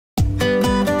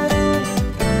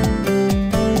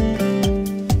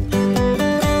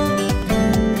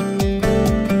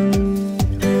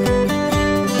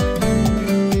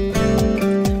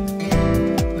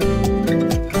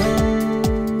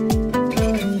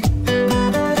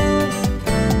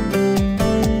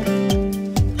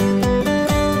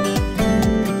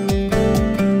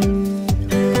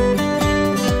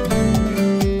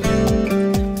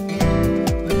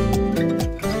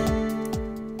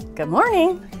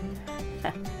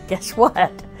Guess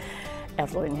what?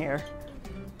 Evelyn here.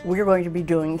 We're going to be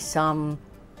doing some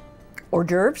hors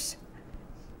d'oeuvres.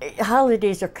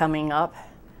 Holidays are coming up,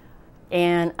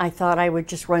 and I thought I would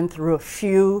just run through a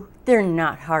few. They're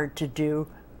not hard to do.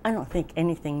 I don't think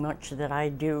anything much that I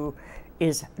do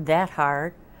is that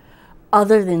hard,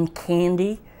 other than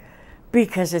candy,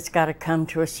 because it's got to come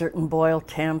to a certain boil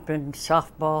temp, and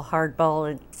softball, hardball,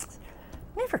 and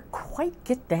never quite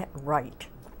get that right.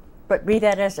 But be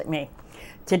that as it may,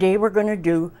 today we're going to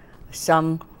do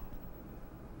some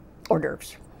hors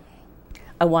d'oeuvres.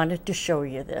 I wanted to show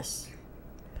you this.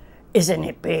 Isn't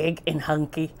it big and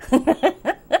hunky?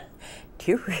 Do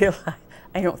you realize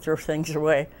I don't throw things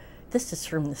away? This is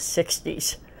from the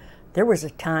 60s. There was a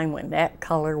time when that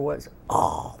color was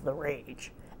all the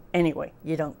rage. Anyway,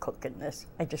 you don't cook in this.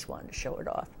 I just wanted to show it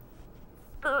off.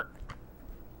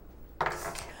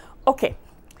 Okay,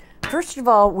 first of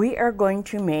all, we are going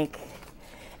to make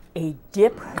a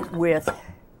dip with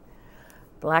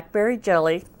blackberry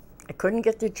jelly. I couldn't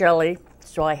get the jelly,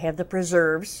 so I have the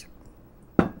preserves.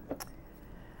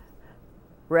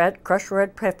 Crushed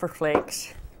red pepper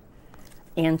flakes,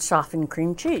 and softened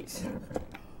cream cheese.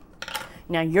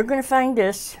 Now you're going to find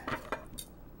this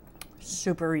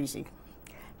super easy.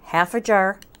 Half a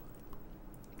jar.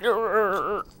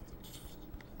 Come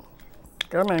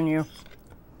on, you.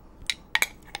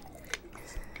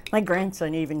 My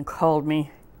grandson even called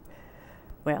me,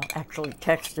 well, actually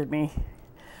texted me,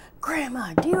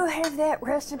 "Grandma, do you have that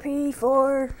recipe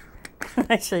for?"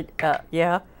 I said,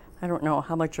 yeah. I don't know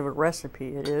how much of a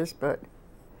recipe it is, but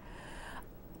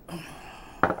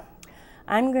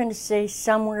I'm going to say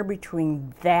somewhere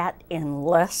between that and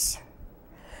less,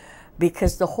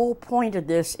 because the whole point of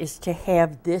this is to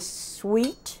have this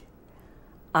sweet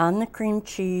on the cream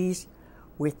cheese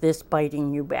with this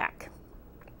biting you back.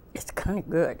 It's kind of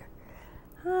good.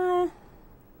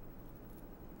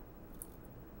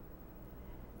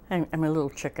 I'm a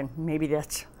little chicken. Maybe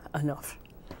that's enough.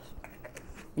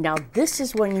 Now this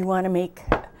is when you want to make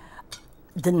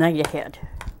the night ahead,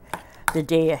 the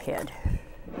day ahead.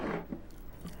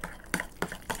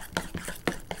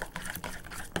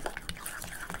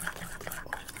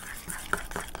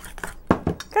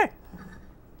 Okay,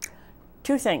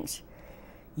 two things.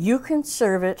 You can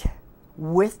serve it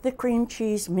with the cream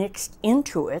cheese mixed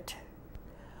into it,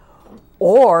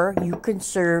 or you can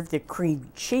serve the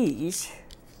cream cheese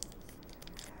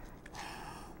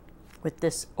with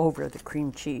this over the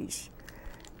cream cheese.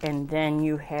 And then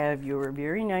you have your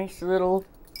very nice little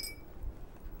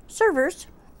servers.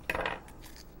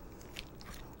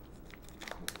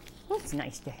 It's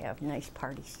nice to have nice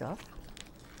party stuff.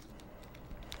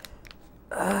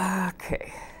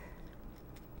 Okay.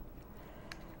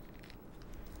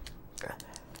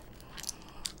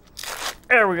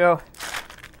 There we go.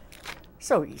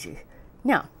 So easy.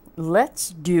 Now,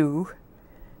 let's do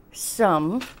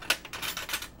some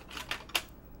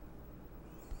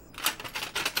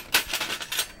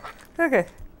okay.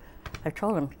 I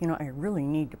told him, you know, I really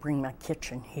need to bring my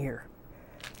kitchen here.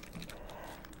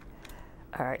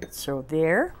 All right, so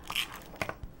there.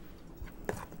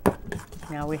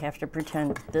 Now we have to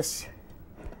pretend this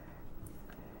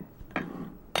is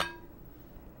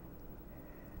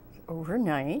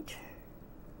overnight.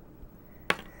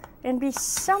 And be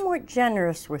somewhat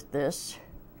generous with this.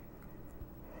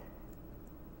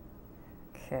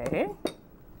 Okay.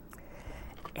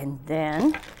 And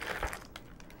then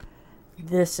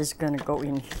this is going to go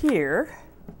in here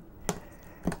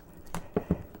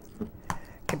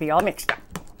to be all mixed up.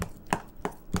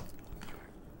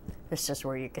 This is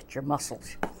where you get your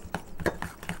mussels.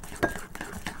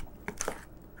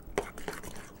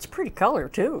 It's a pretty color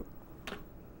too.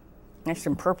 Nice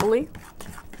and purpley.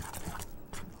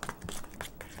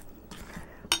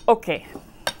 Okay.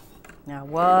 Now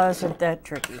wasn't that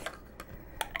tricky?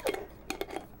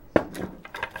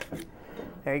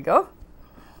 There you go.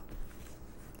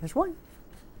 There's one.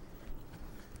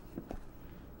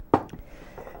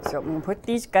 So I'm going to put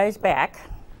these guys back.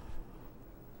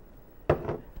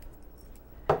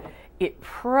 It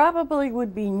probably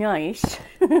would be nice.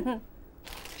 Where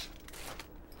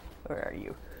are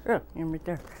you? Oh, you're right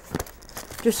there.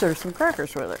 Just serve some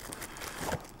crackers with it.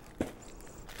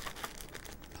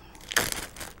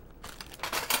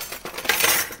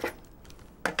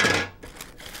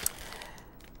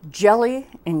 Jelly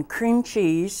and cream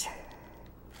cheese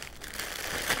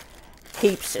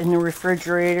keeps in the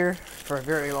refrigerator for a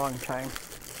very long time.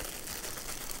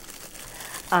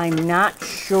 I'm not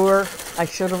sure, I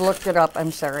should have looked it up,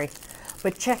 I'm sorry,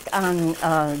 but check on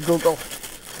Google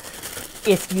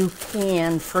if you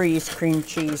can freeze cream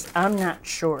cheese. I'm not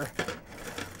sure.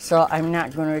 So I'm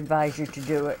not going to advise you to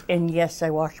do it. And yes,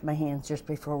 I washed my hands just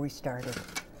before we started.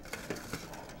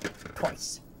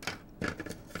 Twice.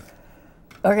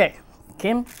 Okay,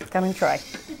 Kim, come and try.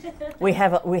 We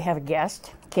have a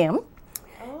guest, Kim,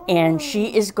 and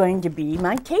she is going to be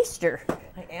my taster.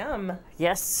 I am.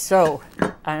 Yes, so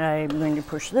I'm going to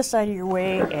push this out of your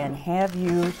way and have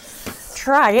you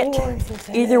try it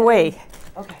either way.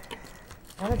 Okay.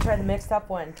 I'm going to try the mixed up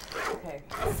one. Okay.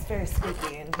 It's very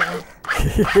squeaky in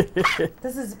here.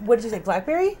 This is, what did you say,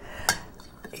 blackberry?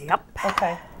 Yep.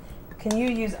 Okay. Can you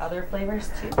use other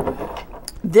flavors too?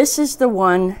 This is the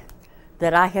one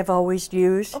that I have always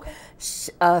used. Okay.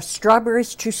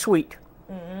 Strawberry's too sweet.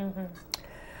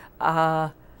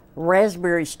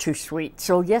 Raspberry's too sweet.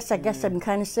 So yes, I guess I'm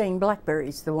kind of saying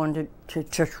blackberry's the one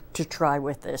to try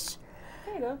with this.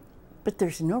 There you go. But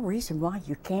there's no reason why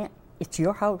you can't. It's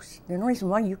your house. There's no reason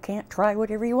why you can't try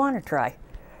whatever you want to try.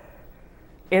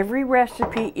 Every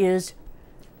recipe is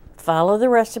follow the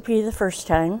recipe the first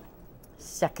time.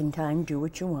 Second time, do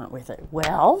what you want with it.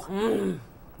 Well,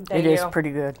 it is pretty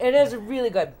good. It is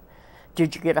really good.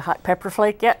 Did you get a hot pepper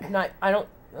flake yet? Not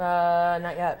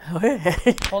yet.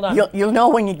 Hold on. You'll know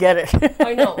when you get it.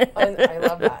 I know. I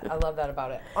love that. I love that about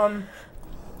it.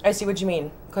 I see what you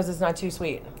mean, because it's not too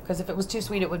sweet. Because if it was too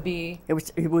sweet, it would be... It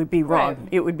would be wrong. Right.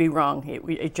 It would be wrong.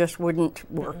 It just wouldn't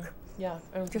work. Yeah,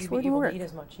 I don't think Just you'd be wouldn't able work. to eat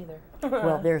as much either.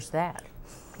 Well, there's that.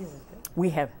 Pieces good. We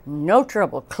have no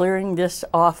trouble clearing this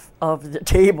off of the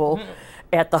table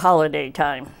at the holiday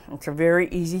time. It's a very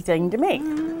easy thing to make.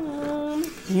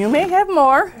 You may have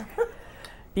more.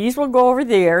 These will go over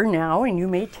there now, and you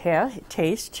may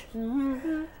taste.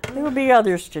 There will be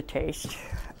others to taste.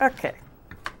 Okay.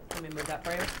 Let me move that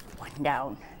for you. One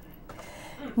down.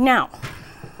 Now,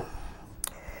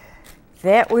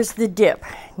 that was the dip.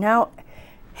 Now,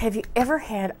 have you ever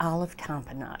had olive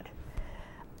tapenade?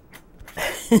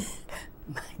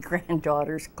 My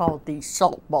granddaughters called these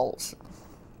salt balls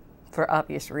for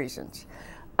obvious reasons.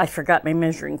 I forgot my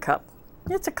measuring cup.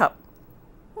 It's a cup.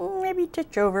 Maybe a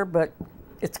titch over, but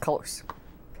it's close.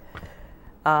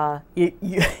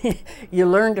 You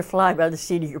learn to fly by the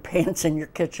seat of your pants in your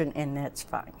kitchen, and that's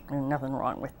fine. There's nothing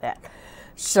wrong with that.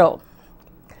 So,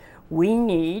 we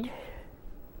need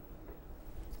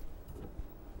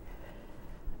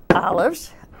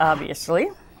olives, obviously.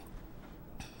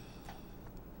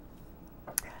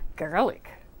 Garlic.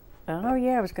 Oh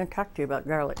yeah, I was going to talk to you about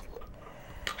garlic.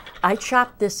 I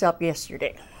chopped this up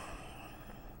yesterday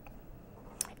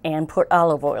and put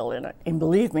olive oil in it. And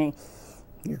believe me,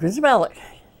 you can smell it.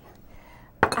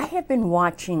 I have been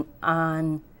watching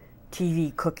on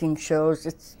TV cooking shows.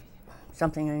 It's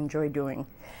something I enjoy doing.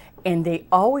 And they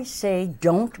always say,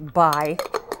 don't buy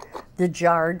the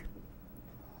jarred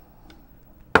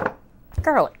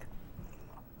garlic.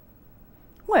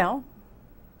 Well,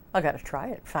 I got to try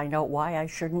it, find out why I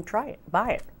shouldn't buy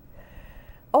it.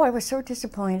 Oh, I was so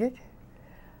disappointed.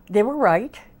 They were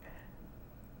right.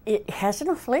 It has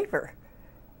no flavor.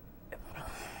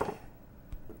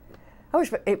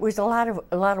 It was a lot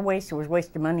of waste. It was a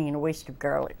waste of money and a waste of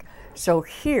garlic. So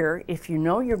here, if you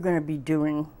know you're going to be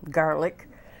doing garlic,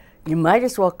 you might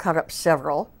as well cut up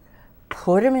several,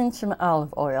 put them in some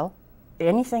olive oil.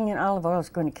 Anything in olive oil is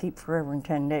going to keep forever in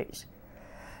 10 days.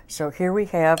 So here we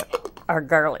have our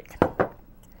garlic.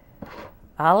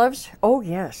 Olives, oh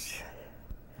yes.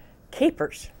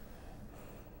 Capers.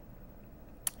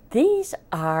 These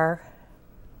are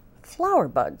flower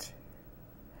buds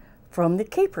from the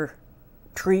caper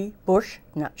tree, bush,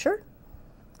 not sure.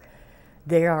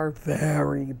 They are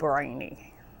very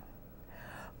briny,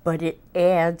 but it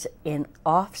adds an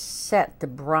offset. The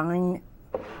brine,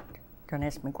 don't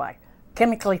ask me why,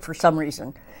 chemically for some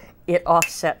reason, it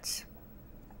offsets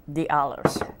the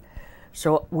olives.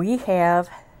 So we have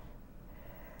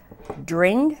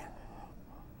drained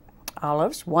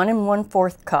olives, 1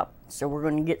 1/4 cup. So we're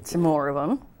going to get some more of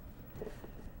them.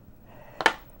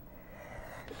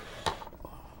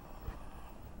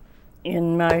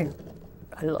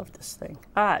 I love this thing.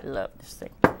 I love this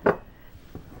thing.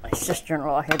 My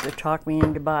sister-in-law had to talk me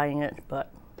into buying it,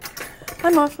 but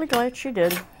I'm awfully glad she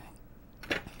did.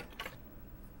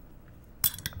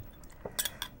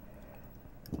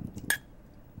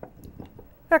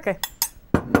 Okay.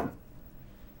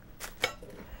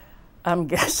 I'm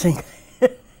guessing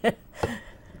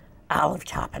olive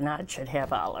tapenade should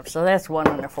have olive. So that's 1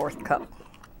 1/4 cup.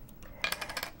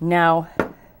 Now,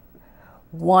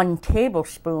 1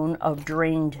 tablespoon of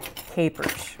drained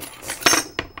capers.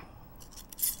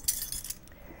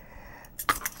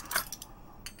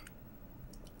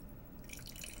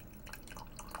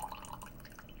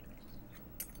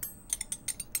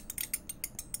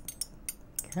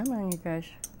 Come on, you guys.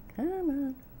 Come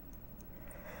on.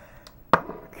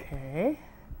 Okay.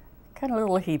 Kind of a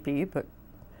little heapy, but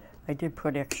I did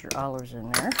put extra olives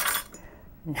in there.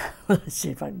 Now, let's see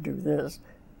if I can do this.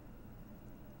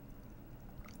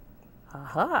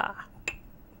 Aha!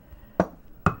 A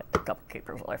couple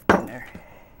capers left in there.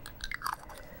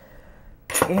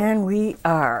 And we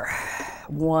are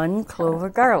 1 clove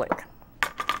of garlic.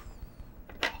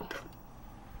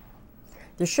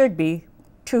 There should be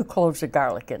 2 cloves of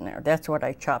garlic in there. That's what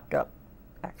I chopped up.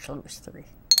 Actually, it was 3.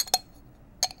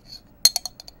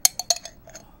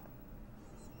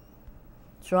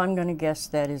 So I'm going to guess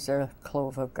that is a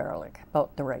clove of garlic,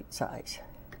 about the right size.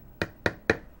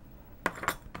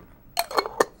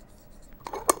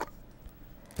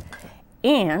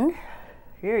 And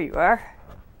here you are.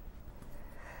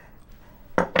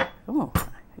 Oh, I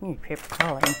need paper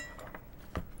towel.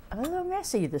 I'm a little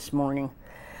messy this morning.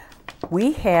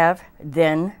 We have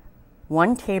then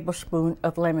 1 tablespoon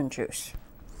of lemon juice.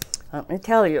 Let me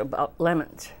tell you about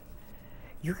lemons.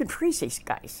 You can freeze these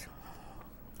guys,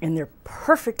 and they're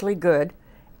perfectly good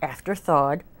after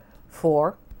thawed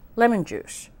for lemon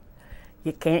juice.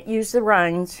 You can't use the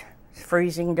rinds.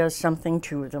 Freezing does something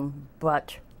to them,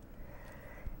 but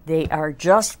they are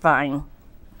just fine.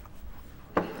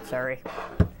 Sorry,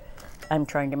 I'm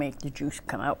trying to make the juice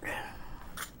come out.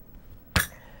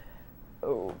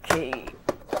 Okay.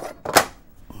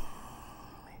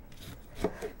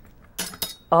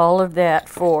 All of that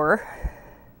for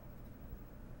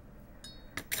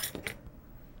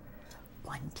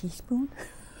 1 teaspoon.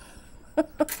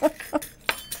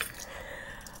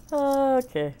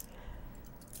 Okay.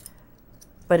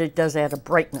 But it does add a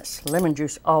brightness. Lemon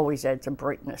juice always adds a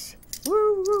brightness.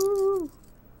 Woo, woo.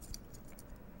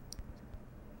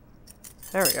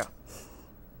 There we go.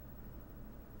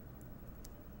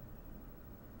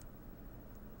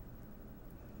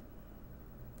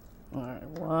 All right,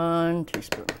 1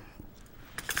 teaspoon.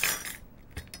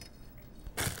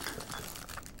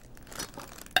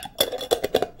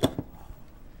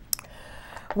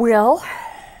 Well,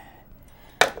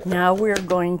 now we're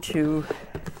going to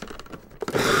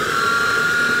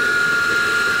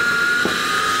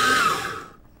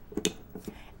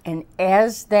and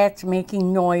as that's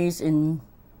making noise and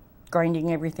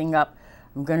grinding everything up,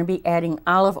 I'm going to be adding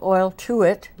olive oil to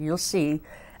it, you'll see,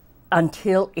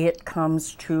 until it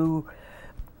comes to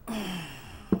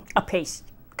a paste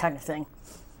kind of thing.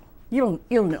 You'll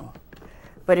know.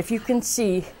 But if you can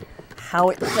see how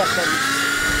it thickens.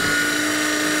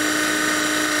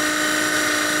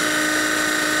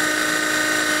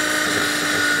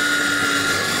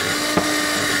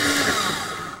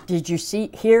 Did you see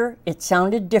here? It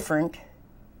sounded different,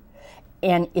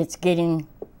 and it's getting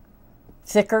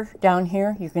thicker down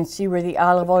here. You can see where the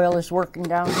olive oil is working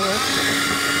down here.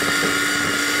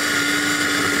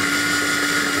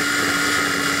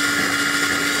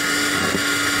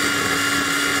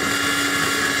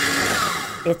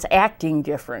 It's acting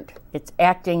different. It's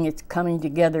coming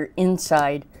together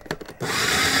inside.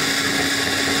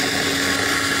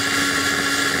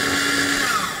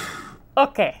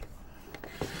 Okay.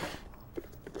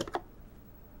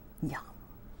 Yeah.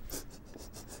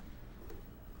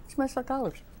 Smells like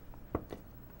olives.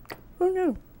 Who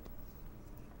knew?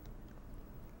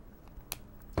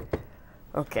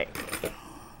 Okay.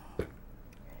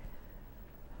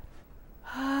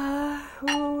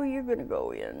 Oh, you're gonna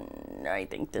go in, I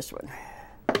think this one.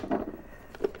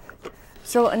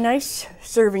 So a nice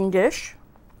serving dish.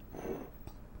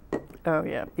 Oh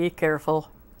yeah, be careful.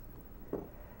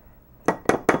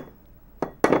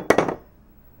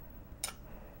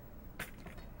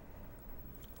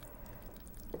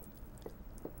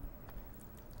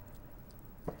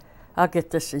 I'll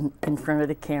get this in front of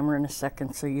the camera in a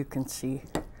second so you can see.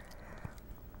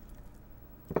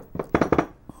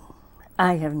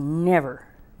 I have never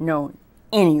known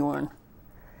anyone,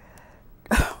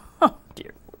 oh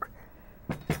dear Lord,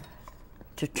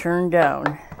 to turn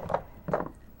down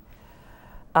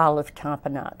olive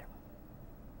tapenade.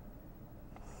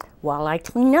 While I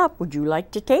clean up, would you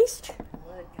like to taste?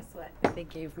 Well, guess what? If they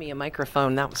gave me a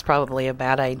microphone, that was probably a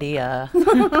bad idea.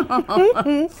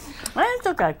 That's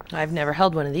okay. I've never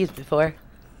held one of these before.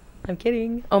 I'm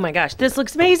kidding. Oh my gosh, this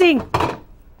looks amazing.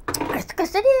 That's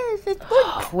because it is. It's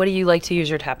good. What do you like to use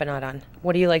your tapenade on?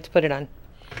 What do you like to put it on?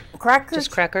 Crackers.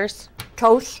 Just crackers?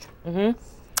 Toast. Mm-hmm.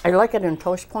 I like it in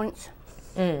toast points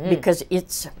because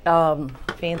it's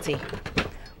fancy.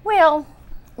 Well,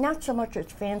 not so much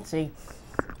it's fancy.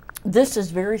 This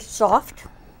is very soft,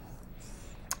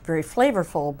 very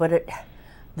flavorful, but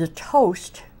the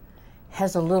toast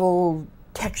has a little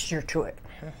texture to it.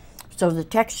 So the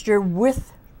texture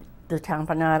with the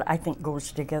tapenade, I think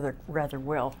goes together rather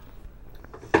well.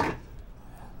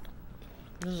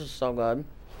 This is so good.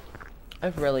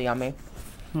 It's really yummy.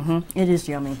 It is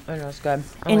yummy. I know it's good.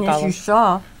 And as you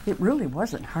saw, it really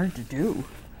wasn't hard to do.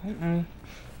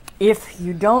 If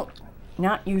you don't,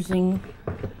 not using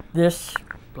this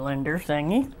blender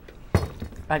thingy,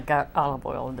 I've got olive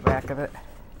oil in the back of it.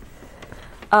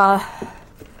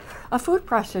 A food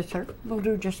processor will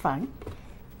do just fine.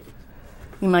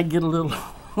 You might get a little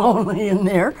lonely in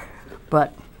there,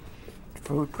 but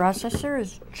food processor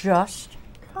is just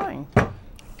fine.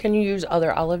 Can you use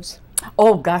other olives?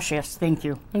 Oh gosh, yes, thank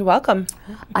you. You're welcome.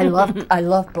 I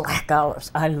love black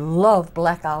olives. I love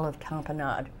black olive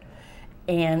tapenade.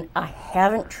 And I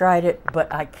haven't tried it,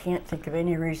 but I can't think of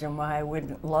any reason why I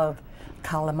wouldn't love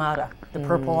Kalamata, the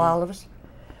purple olives.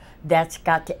 That's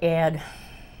got to add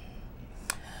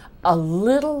a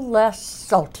little less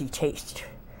salty taste,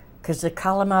 because the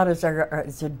Kalamatas are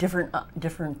a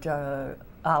different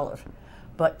olive.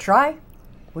 But try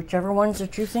whichever ones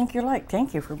that you think you like.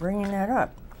 Thank you for bringing that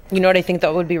up. You know what I think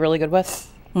that would be really good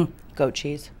with? Goat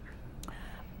cheese.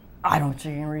 I don't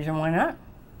see any reason why not.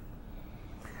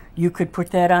 You could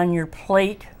put that on your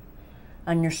plate,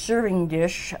 on your serving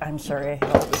dish. I'm sorry, I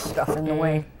have all this stuff in the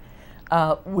way.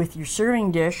 With your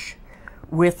serving dish,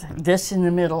 with this in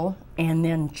the middle, and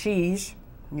then cheese,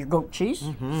 your goat cheese,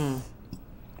 and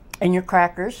your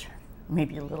crackers.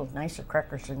 Maybe a little nicer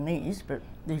crackers than these, but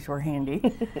these were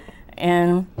handy.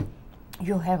 And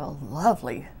you'll have a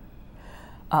lovely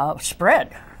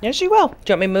spread. Yes, she will. Do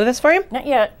you want me to move this for you? Not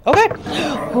yet. Okay.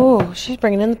 Oh, she's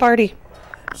bringing in the party.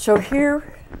 So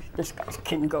here, this guy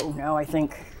can go now, I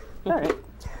think. All right.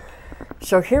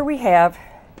 So here we have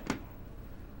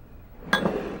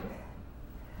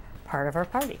part of our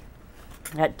party.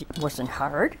 That wasn't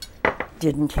hard,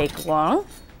 didn't take long.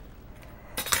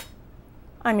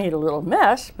 I made a little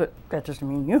mess, but that doesn't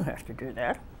mean you have to do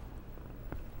that.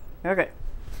 Okay.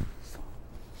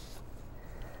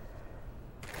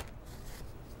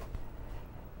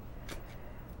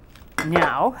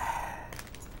 Now,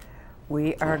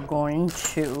 we are going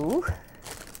to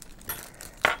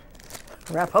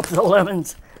wrap up the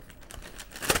lemons.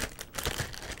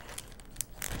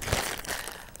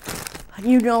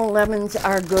 You know, lemons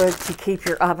are good to keep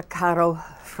your avocado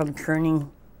from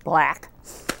turning black.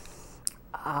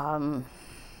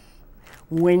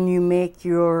 When you make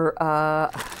your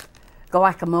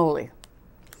guacamole,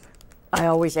 I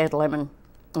always add lemon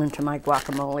into my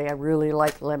guacamole. I really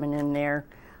like lemon in there,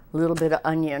 a little bit of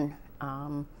onion,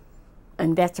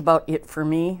 and that's about it for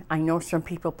me. I know some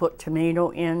people put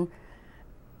tomato in.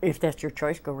 If that's your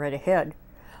choice, go right ahead.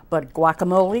 But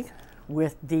guacamole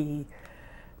with the,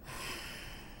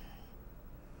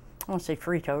 I want to say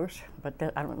Fritos, but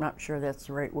that, I'm not sure that's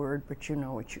the right word. But you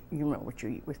know what you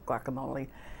eat with guacamole.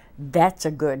 That's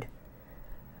a good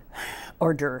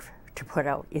hors d'oeuvre to put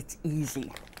out. It's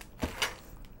easy.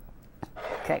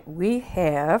 Okay, we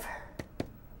have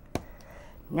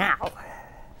now.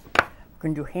 We're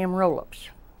going to do ham roll-ups.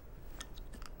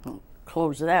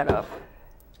 Close that up,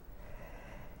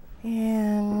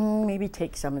 and maybe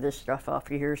take some of this stuff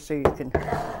off of here so you can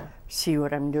see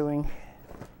what I'm doing.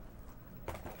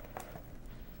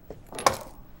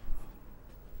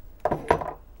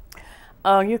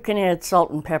 You can add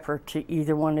salt and pepper to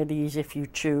either one of these if you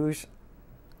choose.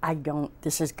 I don't.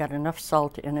 This has got enough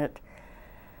salt in it.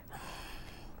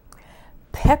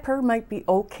 Pepper might be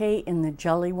okay in the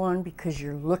jelly one because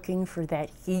you're looking for that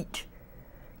heat.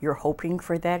 You're hoping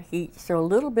for that heat. So a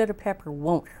little bit of pepper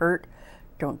won't hurt.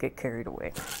 Don't get carried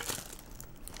away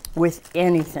with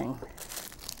anything.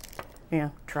 Yeah,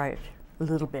 try it a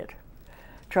little bit.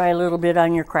 Try a little bit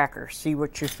on your cracker. See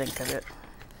what you think of it.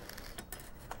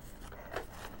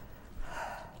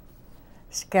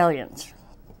 Scallions,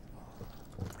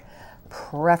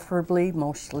 preferably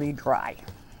mostly dry,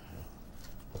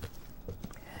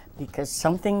 because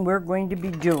something we're going to be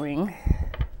doing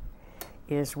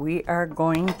is we are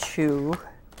going to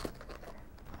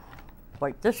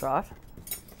wipe this off.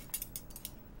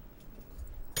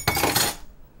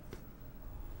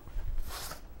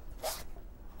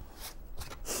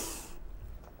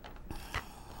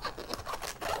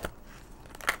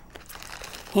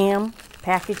 Ham,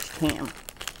 packaged ham.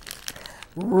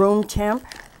 Room temp.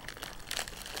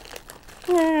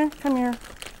 Yeah, come here.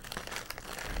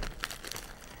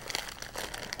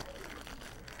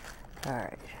 All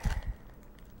right.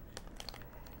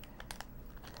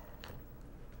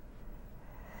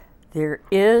 There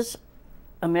is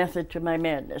a method to my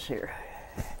madness here.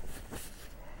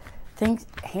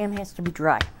 Ham has to be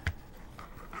dry.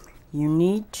 You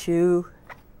need to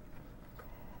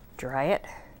dry it,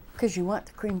 because you want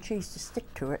the cream cheese to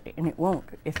stick to it, and it won't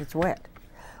if it's wet,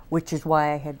 which is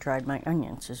why I had dried my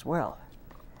onions as well.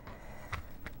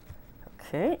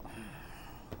 Okay.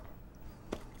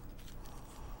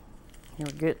 You'll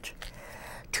get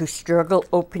to struggle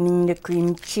opening the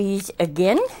cream cheese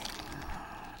again.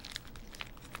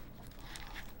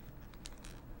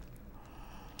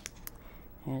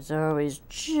 There's always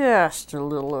just a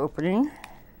little opening.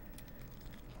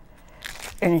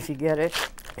 And if you get it,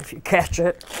 if you catch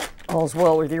it, all's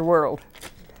well with your world.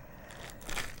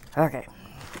 Okay,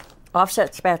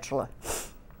 offset spatula.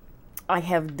 I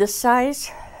have this size,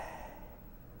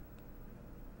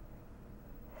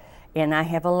 and I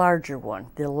have a larger one.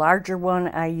 The larger one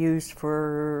I use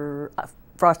for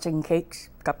frosting cakes,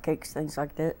 cupcakes, things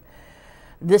like that.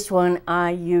 This one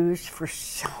I use for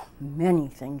so many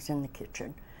things in the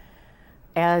kitchen.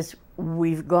 As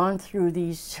we've gone through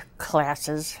these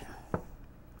classes,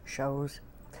 shows,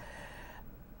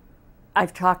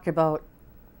 I've talked about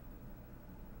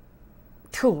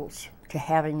tools to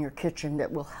have in your kitchen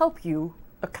that will help you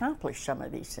accomplish some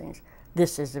of these things.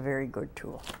 This is a very good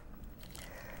tool.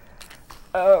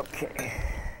 Okay.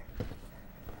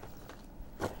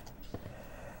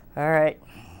 All right,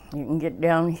 you can get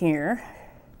down here.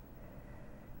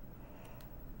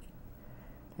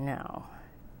 Now,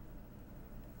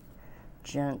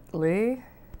 gently.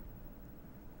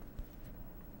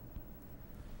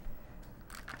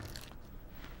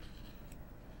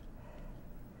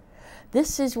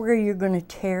 This is where you're going to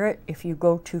tear it if you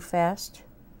go too fast.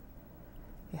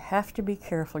 You have to be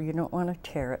careful. You don't want to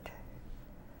tear it.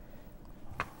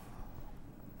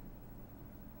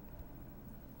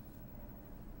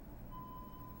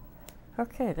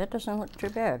 Okay, that doesn't look too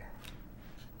bad.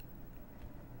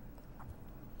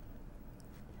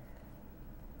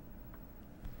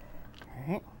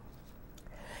 All right.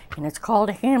 And it's called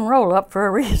a ham roll-up for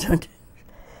a reason.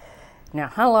 Now,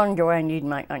 how long do I need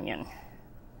my onion?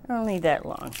 Only that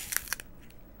long.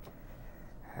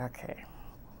 Okay.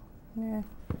 Yeah.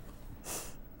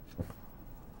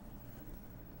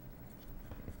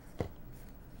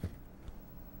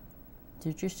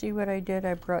 Did you see what I did?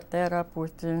 I brought that up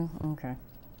with the, okay.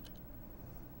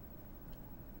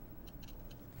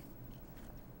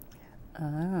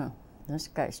 Oh, this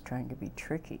guy's trying to be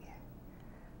tricky.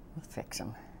 We'll fix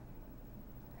him.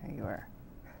 There you are.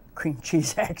 Cream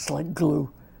cheese acts like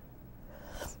glue.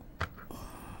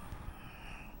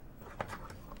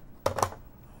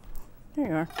 There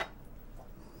you are.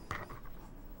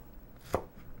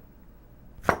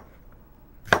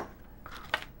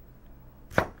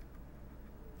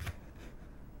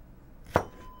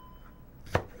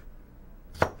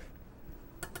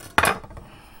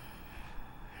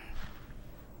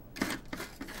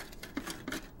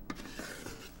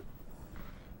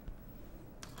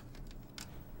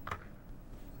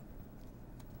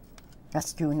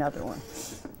 Let's do another one,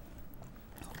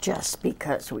 just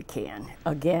because we can.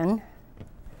 Again,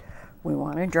 we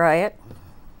want to dry it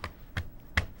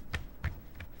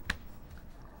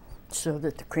so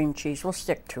that the cream cheese will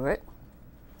stick to it.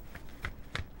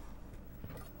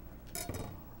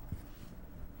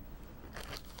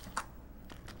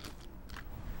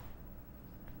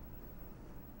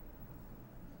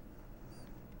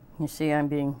 You see, I'm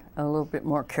being a little bit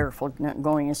more careful, not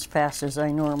going as fast as I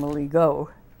normally go.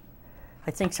 I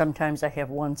think sometimes I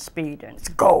have one speed and it's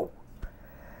go.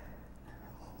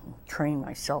 Train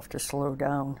myself to slow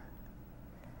down.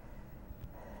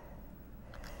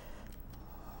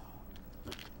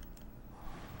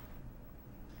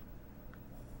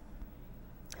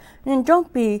 And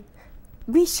don't be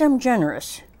some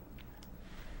generous.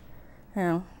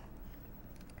 Yeah.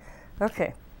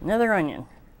 Okay, another onion.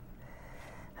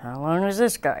 How long is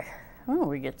this guy? Oh,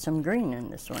 we get some green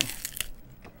in this one.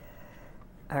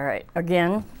 All right,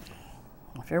 again,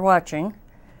 if you're watching,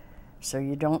 so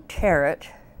you don't tear it,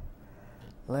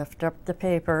 lift up the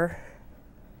paper.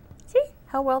 See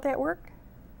how well that worked?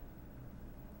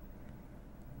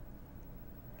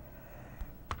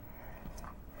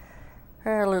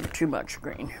 A little too much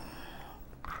green.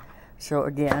 So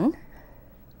again,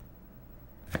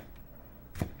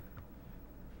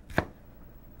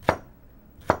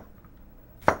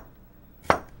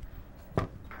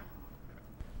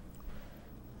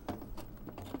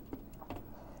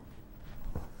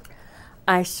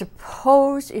 I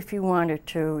suppose if you wanted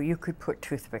to, you could put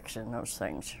toothpicks in those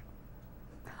things.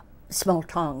 Small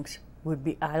tongs would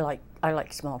be, I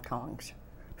like small tongs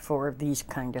for these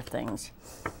kind of things.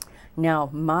 Now,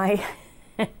 my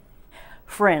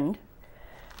friend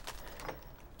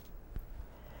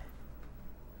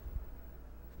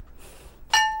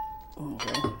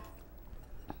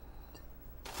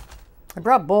I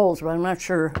brought bowls, but I'm not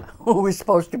sure who was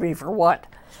supposed to be for what.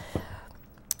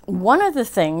 One of the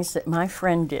things that my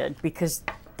friend did, because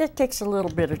that takes a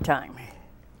little bit of time,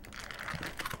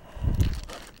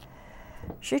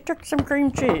 she took some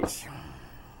cream cheese.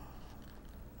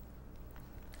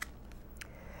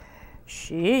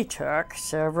 She took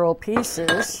several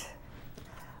pieces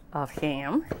of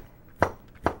ham.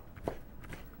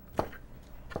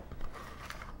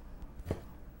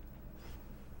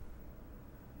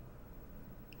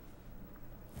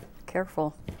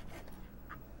 Careful.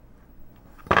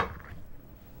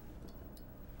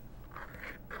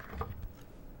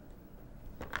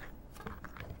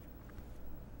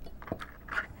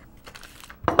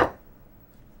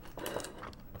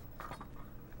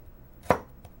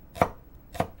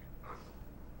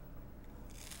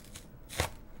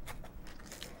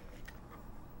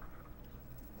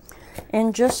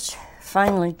 And just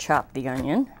finely chop the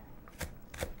onion.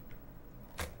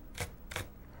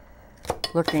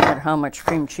 Looking at how much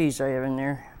cream cheese I have in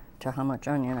there to how much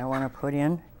onion I want to put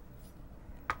in.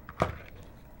 All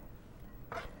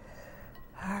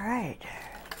right.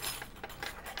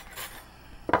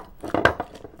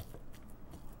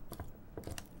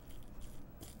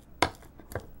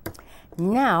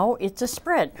 Now it's a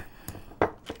spread.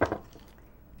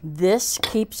 This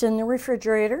keeps in the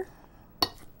refrigerator.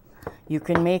 You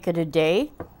can make it a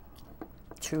day,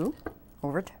 2,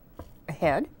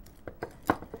 ahead.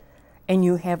 And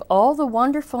you have all the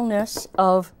wonderfulness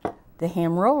of the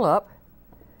ham roll-up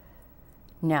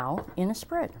now in a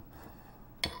spread.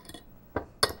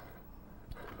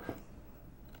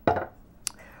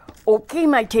 Okay,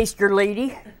 my taster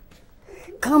lady,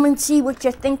 come and see what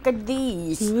you think of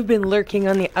these. We've been lurking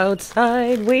on the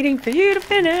outside, waiting for you to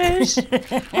finish.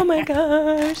 Oh my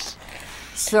gosh.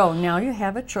 So now you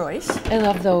have a choice. I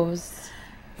love those.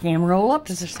 Ham roll-ups.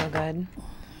 Those are so good.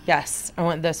 Yes, I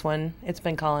want this one. It's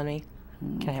been calling me.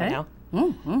 Can I have it now?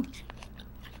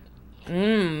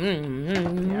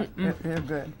 Yeah, they're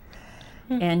good.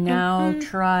 And now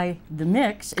try the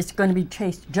mix. It's going to be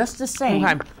taste just the same.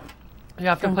 Okay. You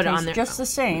have to put it on there. Just the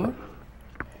same.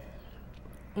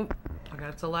 Okay,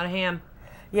 that's a lot of ham.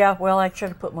 Yeah, well, I should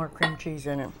have put more cream cheese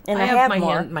in it. And I have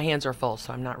more. my hands are full,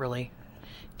 so I'm not really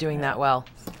doing that well.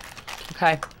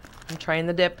 Okay, I'm trying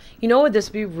the dip. You know what this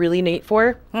would be really neat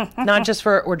for? Not just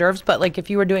for hors d'oeuvres, but like if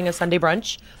you were doing a Sunday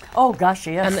brunch. Oh gosh,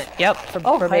 yes. And yep, for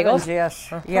bagels. bagels.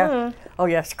 Yes. Yeah. Oh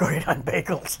yes, great on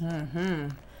bagels.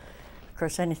 Of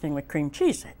course, anything with cream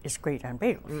cheese is great on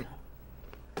bagels.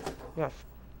 Yes.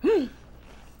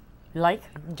 Like?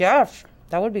 Yes,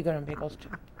 that would be good on bagels too.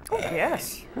 Oh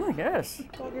yes. Oh yes.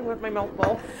 Talking with my mouth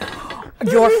full.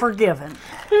 You're forgiven.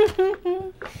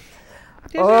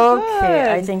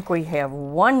 Okay, I think we have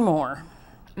one more.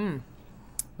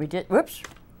 We did, whoops,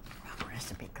 wrong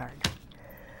recipe card.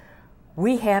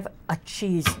 We have a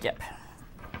cheese dip.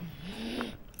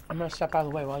 I'm gonna step out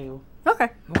of the way while you. Okay,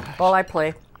 while I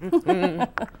play. I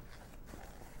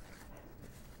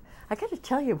gotta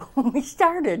tell you, when we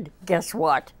started, guess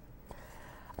what?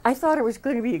 I thought it was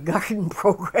going to be a garden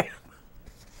program.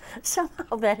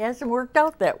 Somehow that hasn't worked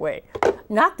out that way.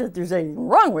 Not that there's anything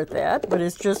wrong with that, but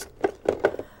it's just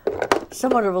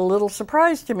somewhat of a little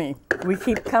surprise to me. We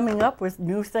keep coming up with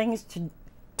new things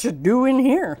to do in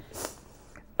here.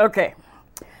 Okay,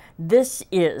 this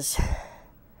is,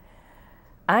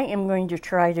 I am going to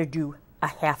try to do a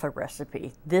half a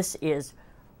recipe. This is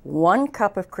 1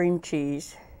 cup of cream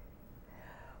cheese,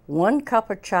 1 cup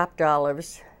of chopped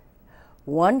olives,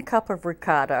 1 cup of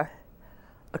ricotta,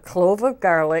 a clove of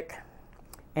garlic,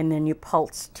 and then you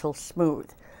pulse till smooth.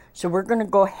 So we're going to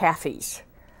go halfies.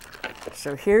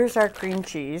 So here's our cream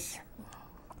cheese,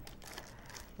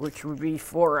 which would be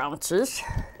 4 ounces.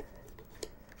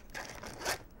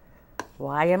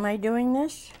 Why am I doing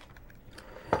this?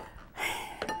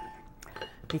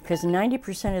 Because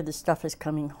 90% of the stuff is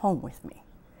coming home with me,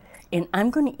 and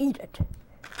I'm going to eat it.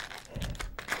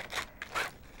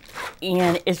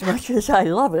 And as much as I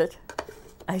love it,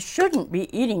 I shouldn't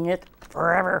be eating it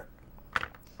forever.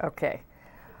 Okay,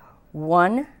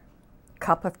 1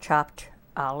 cup of chopped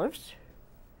olives.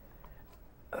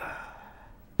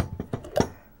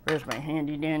 There's my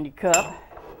handy dandy cup.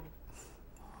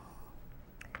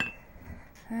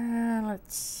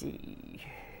 Let's see.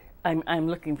 I'm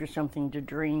looking for something to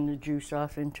drain the juice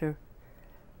off into.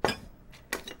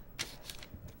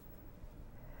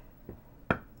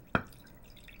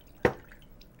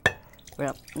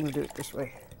 Well, we'll do it this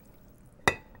way.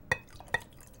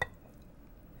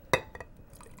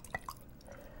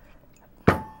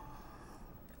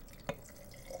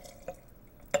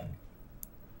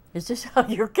 Is this how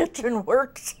your kitchen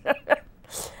works?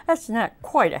 That's not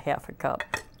quite a half a cup.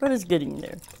 But it's getting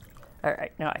there. All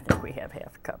right, now I think we have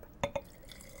half a cup.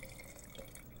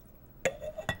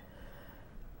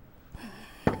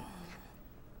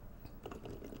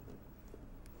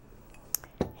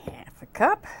 Half a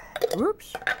cup.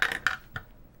 Oops.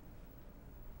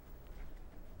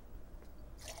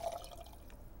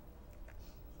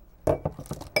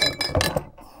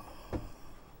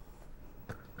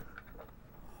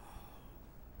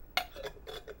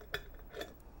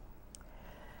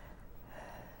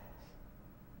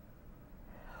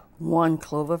 One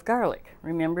clove of garlic.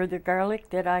 Remember the garlic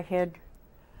that I had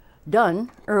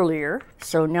done earlier?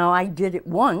 So now I did it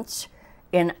once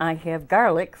and I have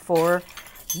garlic for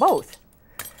both.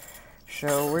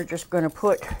 So we're just going to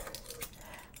put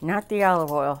not the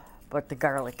olive oil, but the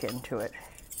garlic into it.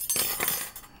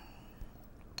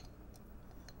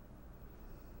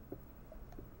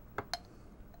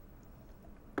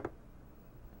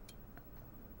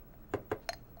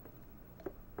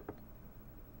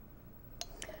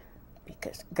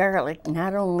 Because garlic,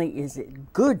 not only is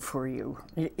it good for you,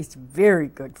 it's very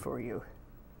good for you.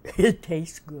 It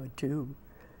tastes good too.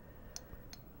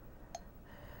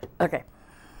 Okay.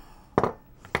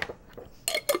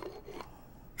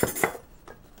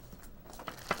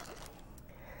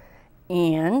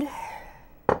 And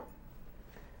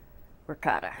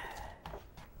ricotta.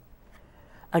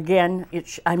 Again,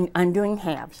 I'm doing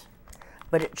halves,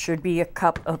 but it should be a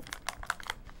cup of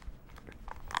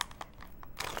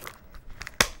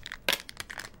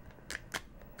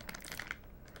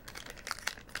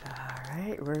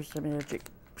where's the magic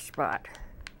spot?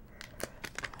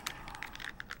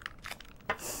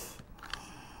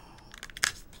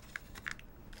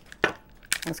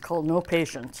 It's called no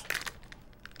patience.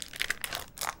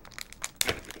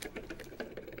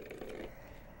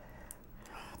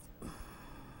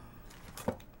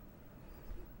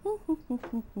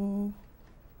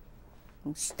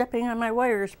 I'm stepping on my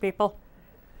wires, people.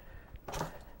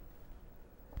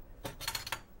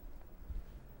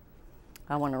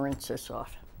 I want to rinse this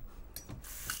off.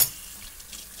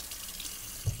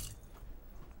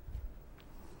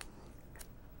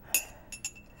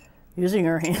 Using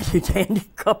our handy-dandy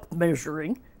cup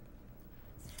measuring.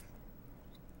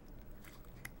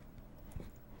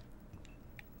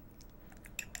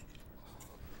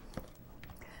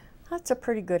 That's a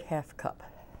pretty good half cup.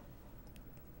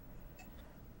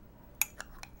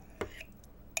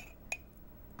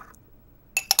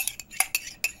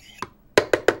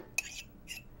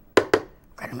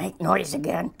 Gonna make noise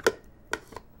again.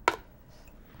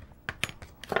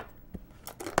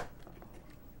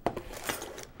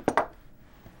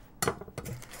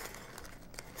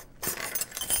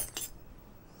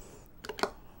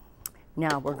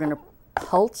 Now we're going to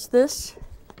pulse this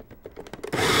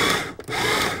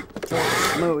until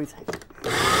it's smooth.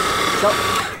 So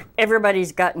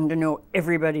everybody's gotten to know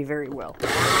everybody very well.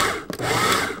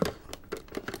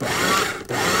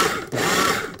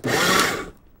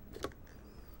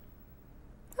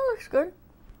 That looks good.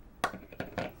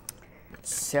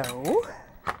 So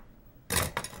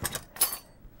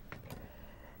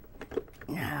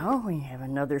now we have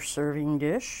another serving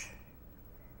dish.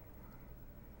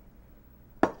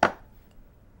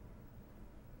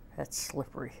 That's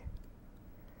slippery.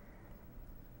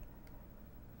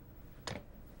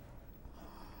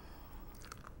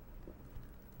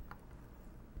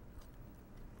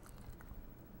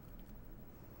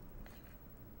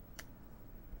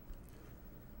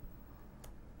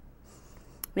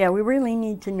 Yeah, we really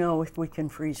need to know if we can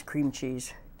freeze cream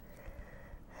cheese.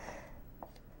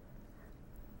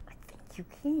 I think you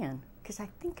can, because I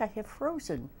think I have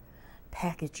frozen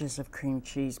packages of cream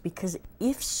cheese, because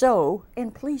if so,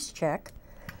 and please check,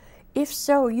 if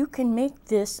so, you can make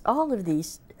this, all of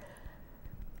these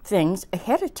things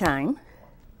ahead of time,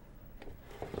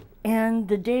 and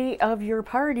the day of your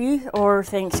party or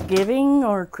Thanksgiving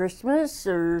or Christmas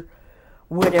or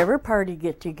whatever party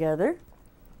get together,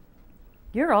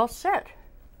 you're all set.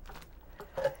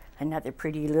 Another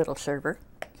pretty little server.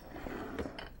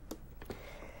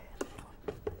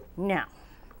 Now,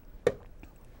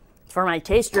 for my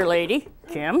taster lady,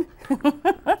 Kim,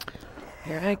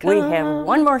 here I come. We have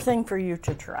one more thing for you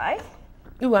to try.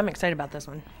 Ooh, I'm excited about this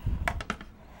one. I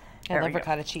There love we go.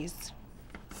 ricotta cheese.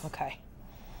 Okay.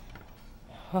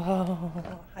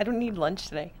 Oh, I don't need lunch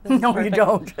today. This is No, perfect. you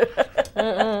don't.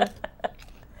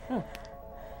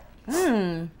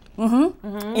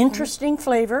 Interesting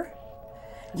flavor.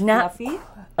 Not Fluffy.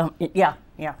 yeah,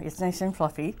 it's nice and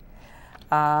fluffy.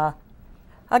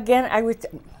 Again, I would,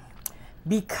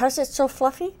 because it's so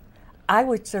fluffy, I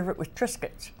would serve it with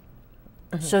Triscuits,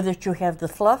 so that you have the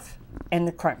fluff and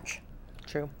the crunch.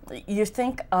 True. You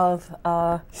think of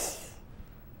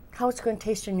how it's going to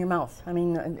taste in your mouth. I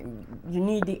mean, you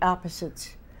need the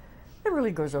opposites. It really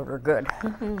goes over good.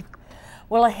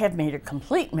 Well, I have made a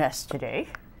complete mess today,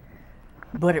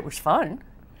 but it was fun.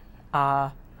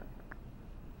 All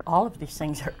of these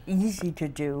things are easy to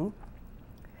do,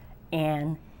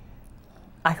 and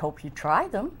I hope you try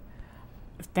them.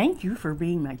 Thank you for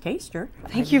being my taster.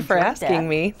 Thank you for asking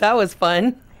me. That was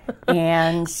fun.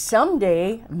 And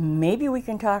someday, maybe we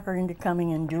can talk her into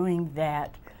coming and doing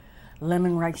that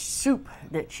lemon rice soup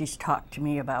that she's talked to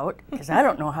me about, because I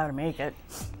don't know how to make it.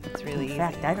 It's really easy. In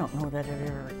fact, I don't know that I've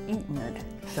ever eaten it.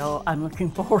 So I'm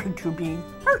looking forward to being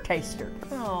her taster.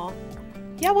 Oh,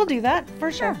 yeah, we'll do that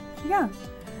for sure. Yeah.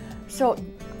 So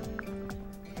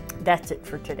that's it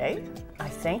for today. I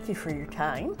thank you for your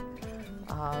time.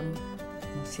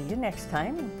 We'll see you next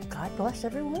time. God bless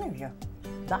every one of you.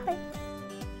 Bye.